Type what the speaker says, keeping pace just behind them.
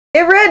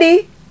Get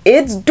ready,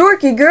 it's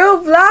Dorky Girl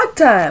vlog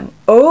time.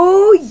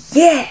 Oh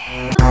yeah!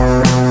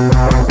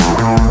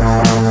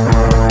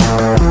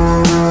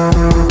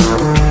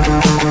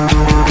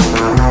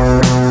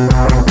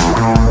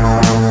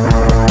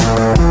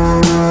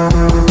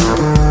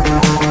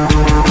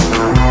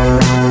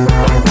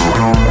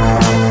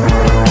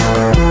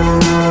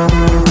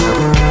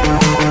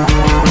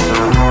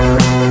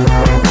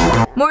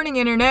 Morning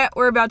internet,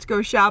 we're about to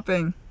go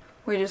shopping.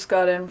 We just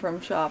got in from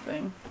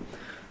shopping.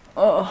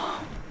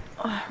 Oh,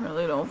 I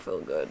really don't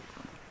feel good.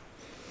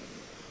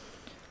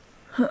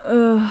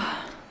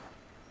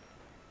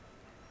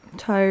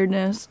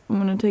 Tiredness. I'm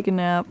gonna take a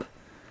nap.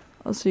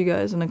 I'll see you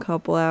guys in a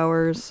couple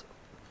hours.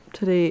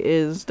 Today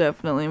is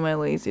definitely my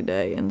lazy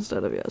day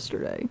instead of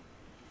yesterday.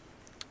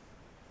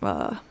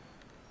 Yeah.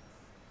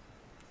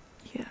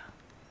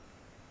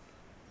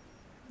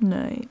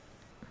 Night.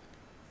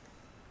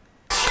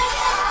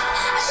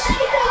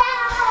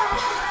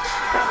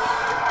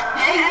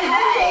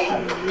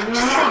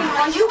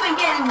 You've been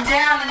getting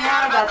down and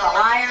out about the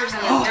liars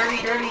and the dirty,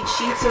 dirty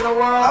cheats of the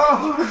world.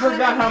 Oh, I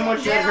forgot how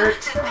much that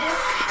hurt.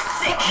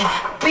 Sick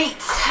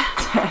beats.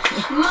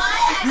 My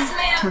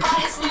ex-man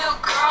brought his new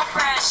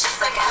girlfriend. She's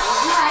like,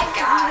 oh my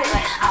god.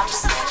 I'm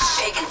just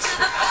shaking to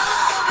the fella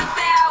over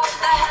there with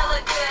the hella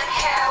good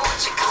hair.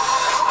 Won't you come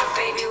on over,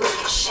 baby? We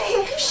can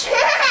shake, shake,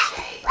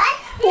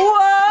 shake.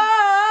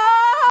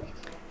 Whoa!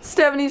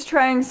 Stephanie's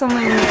trying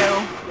something new.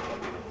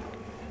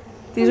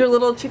 These are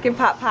little chicken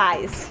pot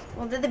pies.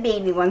 Well, they're the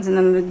baby ones and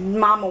then the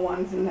mama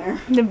ones in there.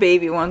 The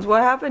baby ones.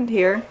 What happened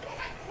here?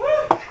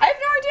 I have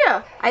no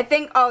idea. I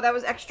think, oh, that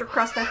was extra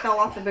crust that fell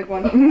off the big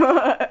one.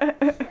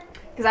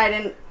 Because I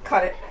didn't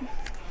cut it.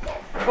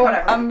 But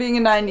whatever. I'm being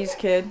a 90s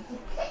kid.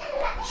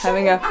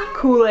 Having a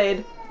Kool-Aid.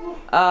 You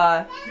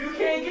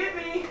can't get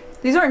me.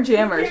 These aren't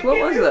jammers. What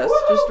was this?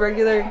 Just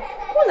regular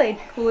Kool-Aid.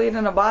 Kool-Aid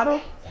in a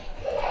bottle?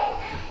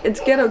 It's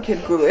Ghetto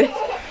Kid Kool-Aid.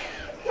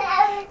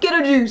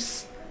 Ghetto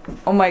juice.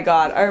 Oh my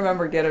god, I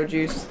remember Ghetto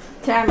juice.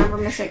 Yeah, I remember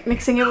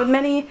mixing it with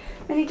many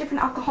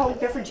different alcoholic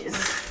beverages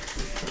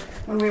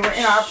when we were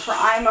in our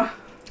prime.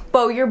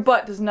 Bo, your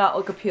butt does not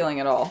look appealing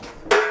at all.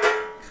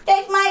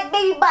 Take my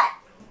baby butt.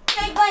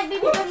 Take my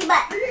baby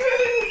butt.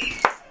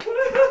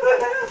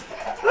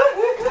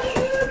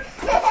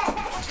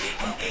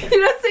 You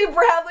just see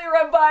Bradley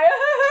run by,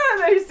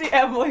 and then you see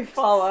Emily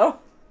follow.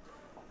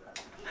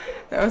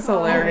 That was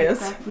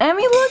hilarious.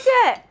 Emmy, look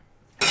at!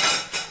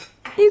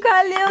 You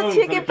got a little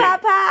chicken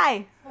pot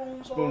pie.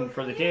 Spoon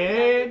for the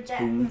kid.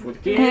 Spoon for the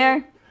kid.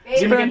 Here.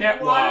 Give me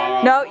that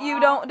water. No, you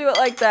don't do it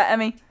like that,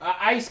 Emmy.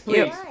 Ice,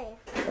 please.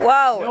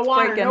 Whoa, No it's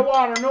water, breaking. no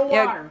water, no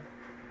Yeah. water.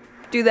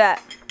 Do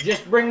that.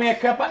 Just bring me a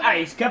cup of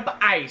ice, Look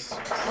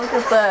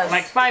at this.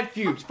 Like 5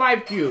 cubes,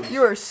 5 cubes.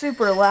 You are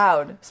super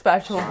loud,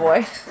 special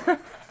boy.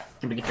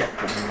 Gonna get that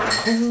boom,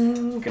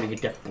 boom, boom. Gonna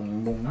get that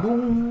boom, boom,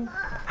 boom.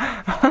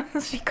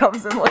 She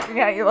comes in looking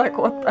at you like,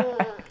 what the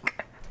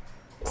heck?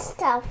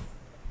 Stuff.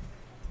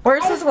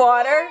 Where's his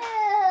water?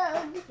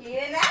 He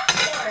didn't ask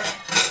for it.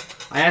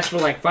 I asked for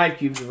like 5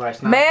 cubes of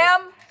ice.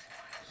 Ma'am?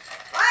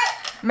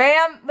 What?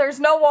 Ma'am, there's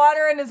no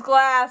water in his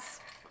glass.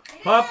 He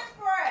didn't Pup. ask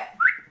for it.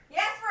 He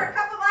asked for a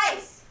cup of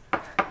ice.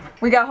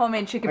 We got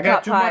homemade chicken I got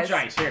pot too pies.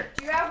 much ice here.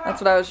 Do you have That's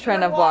what I was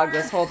trying to vlog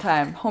this whole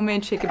time.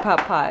 Homemade chicken pot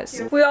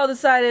pies. We all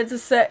decided to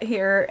sit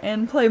here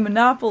and play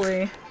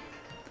Monopoly.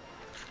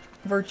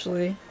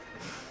 Virtually.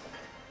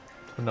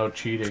 No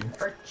cheating.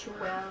 virtual?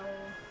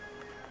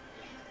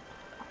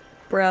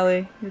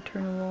 Bradley, your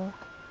turn to roll.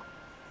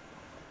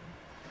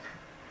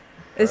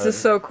 This is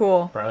so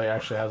cool. Bradley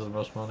actually has the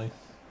most money.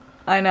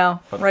 I know,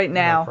 But right more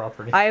now.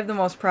 property. I have the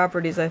most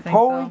properties, I think.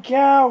 Holy though.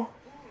 cow!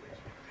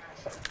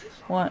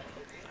 What?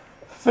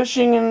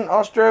 Fishing in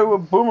Australia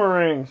with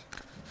boomerangs.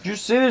 Did you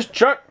see this,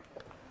 Chuck?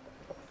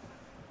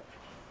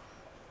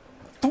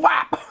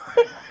 Thwap!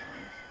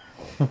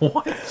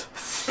 What?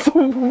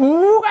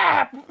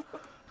 Thwap!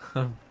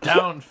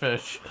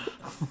 Downfish.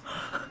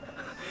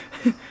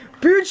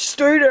 Bitch,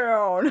 stay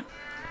down!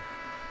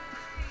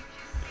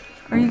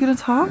 Are you gonna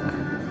talk?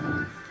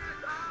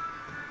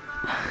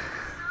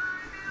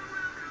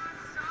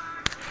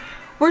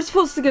 We're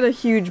supposed to get a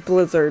huge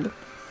blizzard.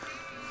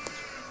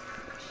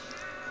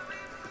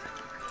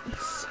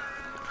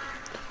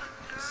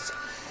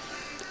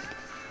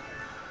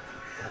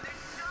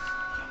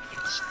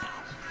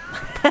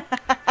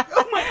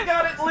 Oh my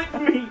god, it licked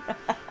me!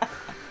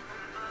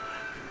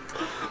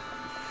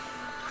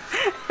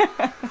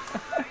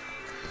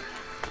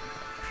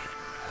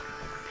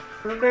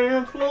 The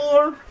dance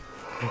floor.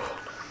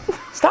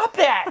 Stop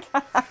that!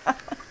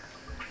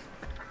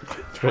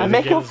 I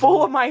make a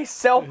fool of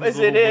myself as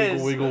it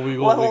is. Wiggle,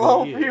 wiggle, Let wiggle,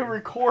 alone wiggle. you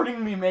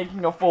recording me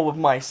making a fool of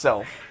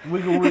myself.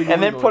 Wiggle, wiggle,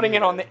 And then wiggle, putting it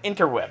wiggle. on the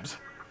interwebs.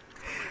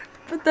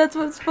 But that's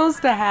what's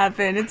supposed to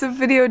happen. It's a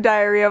video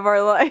diary of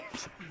our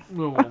life.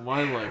 Oh, well,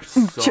 my life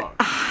sucks.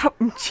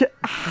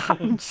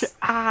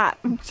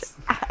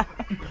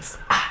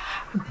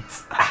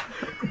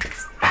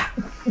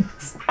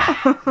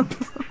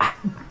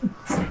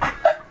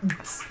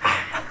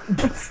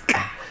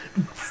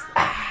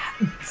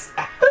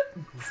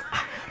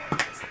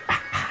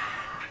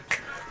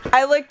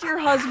 I licked your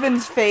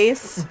husband's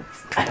face.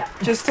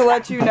 Just to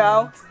let you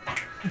know.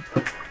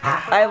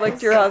 I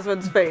licked your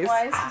husband's face.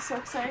 Why is he so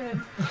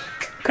excited?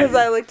 Because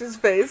I licked his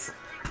face.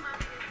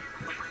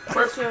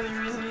 That's the only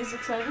reason he's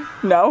excited.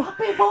 No.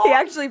 He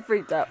actually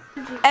freaked out.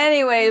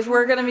 Anyways,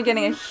 we're gonna be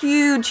getting a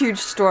huge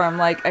storm.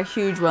 Like a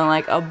huge one.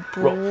 Like a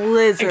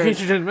blizzard. In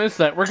case you didn't miss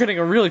that, we're getting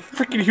a really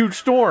freaking huge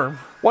storm.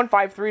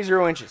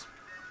 1530 inches.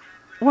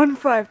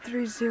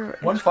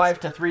 1530.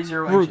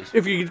 15 inches.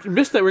 If you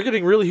missed that, we're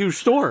getting a really huge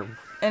storm.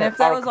 And if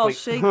that was all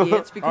shaky,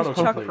 it's because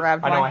Chuck Autocomplete.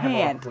 grabbed I know my I have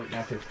hand. autocomplete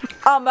now too.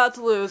 I'm about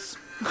to lose.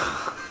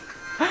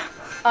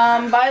 By the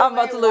I'm way,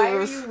 about to why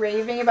lose. are you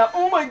raving about,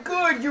 oh my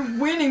god, you're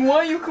winning, why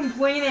are you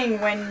complaining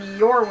when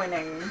you're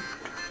winning?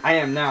 I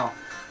am now.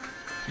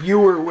 You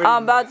were winning.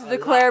 I'm about to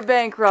declare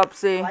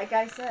bankruptcy. Like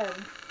I said.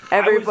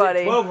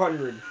 Everybody. I was at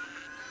 1200.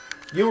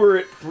 You were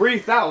at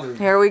 3000.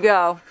 Here we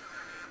go.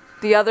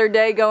 The other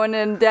day going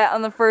in debt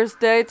on the first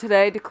day,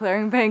 today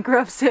declaring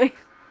bankruptcy.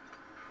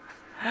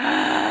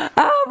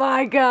 Oh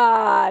my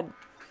god.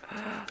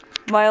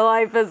 My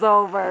life is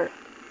over.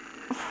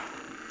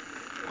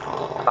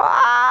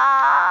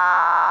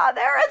 Ah,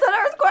 there is an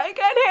earthquake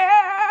in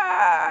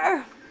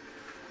here.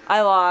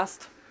 I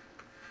lost.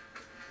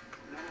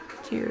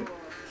 Cheers.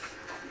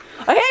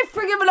 I hate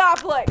freaking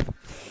Monopoly.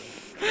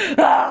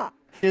 Ah.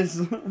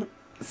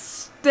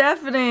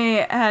 Stephanie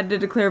had to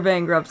declare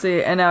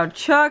bankruptcy, and now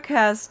Chuck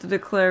has to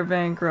declare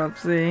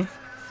bankruptcy.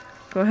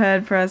 Go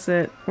ahead, press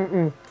it.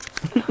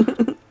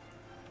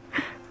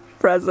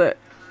 Press it.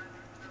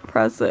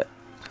 Press it.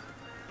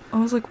 I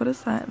was like, what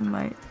is that in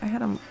my... I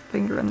had a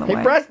finger in the way.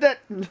 He pressed it!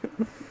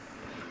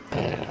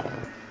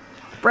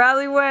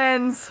 Bradley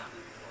wins.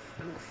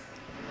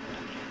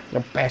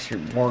 You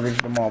bastard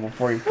mortgaged them all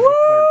before you could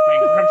declare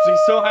bankruptcy,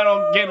 so I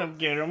don't get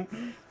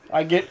them.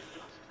 I get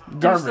Do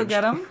garbage. you still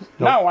get them?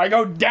 No, I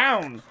go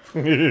down.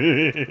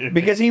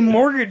 Because he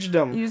mortgaged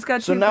them. You just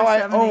got so two now for I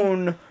 70.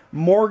 own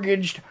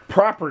mortgaged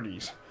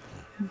properties.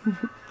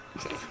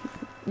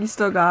 You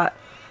still got...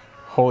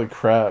 Holy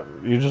crap,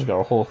 you just got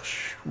a whole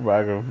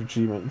bag of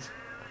achievements.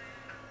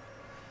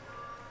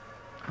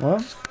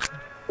 Well,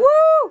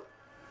 Woo!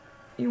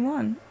 You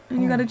won.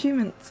 And you got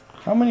achievements.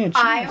 how many achievements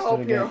I hope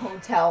did I your get?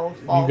 hotel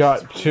falls You got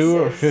to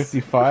 2 at pieces.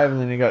 55,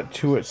 and then you got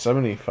 2 at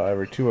 75,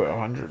 or 2 at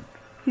 100.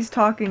 He's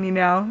talking to you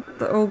now.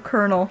 The old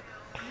colonel.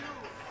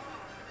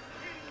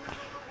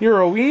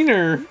 You're a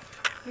wiener!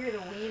 You're the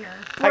wiener.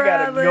 I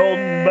got a Bradley!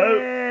 golden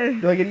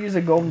boat. Do I get to use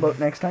a golden boat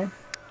next time?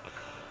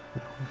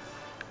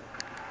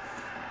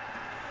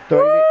 Do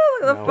Woo! I Look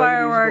get- at the No.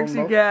 fireworks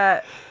you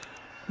get.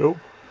 Nope.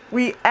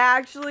 We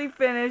actually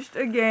finished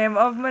a game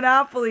of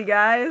Monopoly,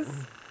 guys.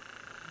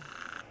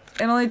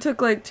 It only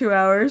took like 2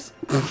 hours.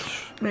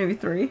 Maybe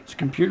 3. It's a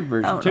computer I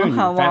version don't too. know and you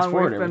how can fast long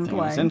forward we've been everything.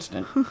 It's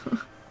playing. instant.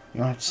 You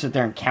don't have to sit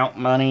there and count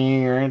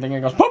money or anything.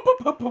 It goes poop, poop,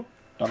 poop, poop.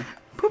 Done.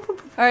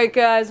 Alright,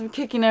 guys, I'm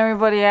kicking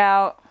everybody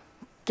out.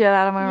 Get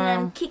out of my I'm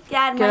room. kicked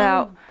out of Get my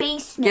out.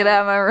 basement. Get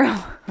out of my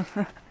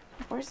room.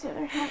 Where's the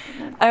other half of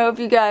them? I hope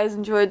you guys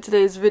enjoyed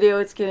today's video.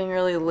 It's getting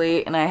really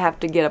late and I have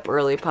to get up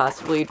early,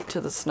 possibly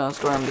to the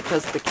snowstorm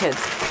because of the kids.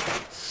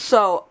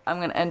 So, I'm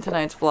going to end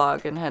tonight's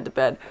vlog and head to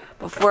bed.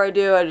 Before I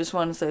do, I just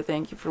want to say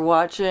thank you for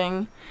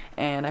watching.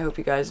 And I hope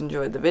you guys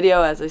enjoyed the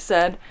video, as I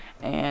said.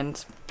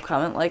 And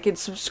comment, like, and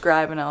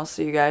subscribe. And I'll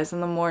see you guys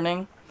in the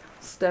morning.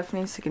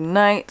 Stephanie, say good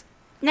night.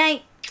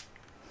 Night.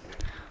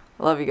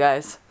 I love you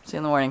guys. See you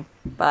in the morning.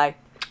 Bye.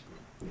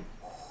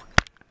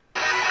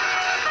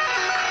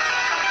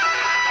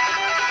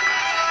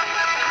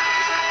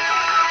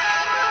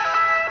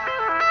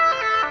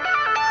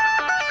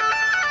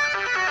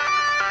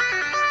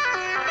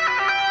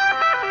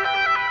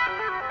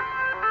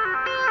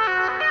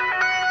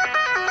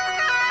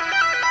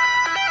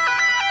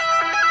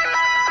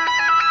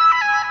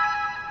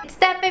 It's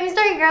that famous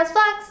story, girls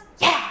vlogs.